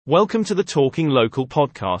Welcome to the Talking Local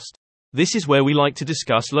podcast. This is where we like to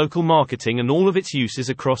discuss local marketing and all of its uses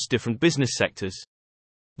across different business sectors.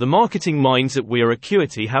 The marketing minds at We Are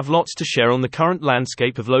Acuity have lots to share on the current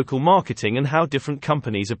landscape of local marketing and how different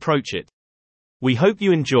companies approach it. We hope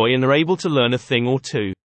you enjoy and are able to learn a thing or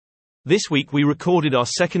two. This week we recorded our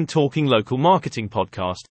second Talking Local Marketing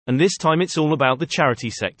podcast, and this time it's all about the charity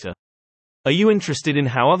sector. Are you interested in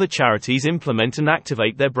how other charities implement and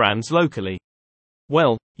activate their brands locally?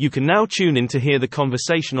 Well, you can now tune in to hear the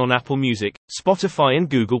conversation on Apple Music, Spotify and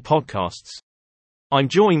Google Podcasts. I'm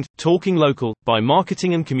joined, talking local, by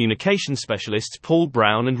marketing and communication specialists Paul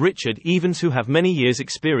Brown and Richard Evans, who have many years'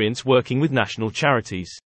 experience working with national charities.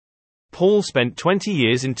 Paul spent 20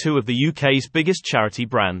 years in two of the UK's biggest charity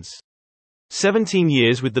brands. 17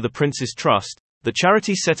 years with the Prince's Trust, the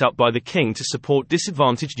charity set up by the King to support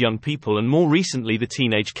disadvantaged young people, and more recently the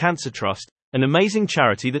Teenage Cancer Trust, an amazing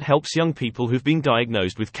charity that helps young people who've been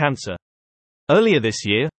diagnosed with cancer. Earlier this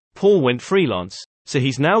year, Paul went freelance, so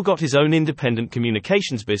he's now got his own independent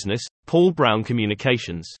communications business, Paul Brown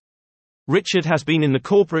Communications. Richard has been in the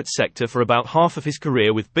corporate sector for about half of his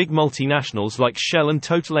career with big multinationals like Shell and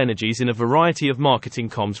Total Energies in a variety of marketing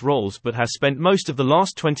comms roles, but has spent most of the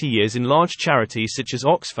last 20 years in large charities such as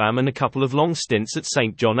Oxfam and a couple of long stints at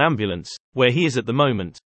St. John Ambulance, where he is at the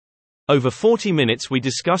moment. Over 40 minutes we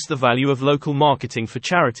discuss the value of local marketing for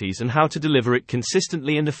charities and how to deliver it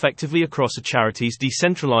consistently and effectively across a charity's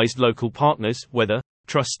decentralized local partners, whether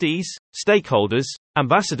trustees, stakeholders,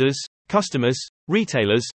 ambassadors, customers,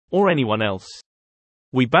 retailers, or anyone else.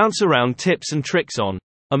 We bounce around tips and tricks on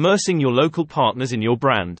immersing your local partners in your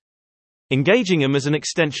brand, engaging them as an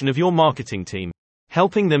extension of your marketing team,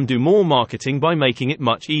 helping them do more marketing by making it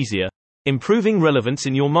much easier, improving relevance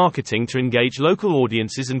in your marketing to engage local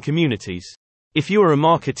audiences and communities. If you are a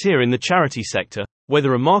marketeer in the charity sector,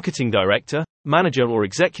 whether a marketing director, manager or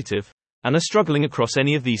executive, and are struggling across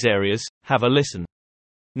any of these areas, have a listen.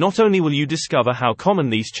 Not only will you discover how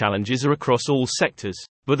common these challenges are across all sectors,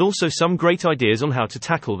 but also some great ideas on how to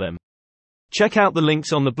tackle them. Check out the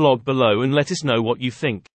links on the blog below and let us know what you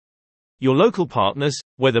think. Your local partners,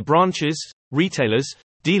 whether branches, retailers,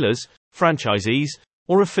 dealers, franchisees,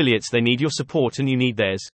 or affiliates, they need your support and you need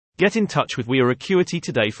theirs. Get in touch with We Are Acuity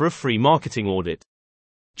today for a free marketing audit.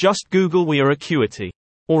 Just Google We Are Acuity.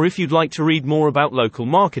 Or if you'd like to read more about local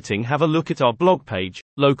marketing, have a look at our blog page,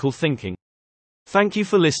 Local Thinking. Thank you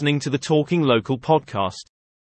for listening to the Talking Local podcast.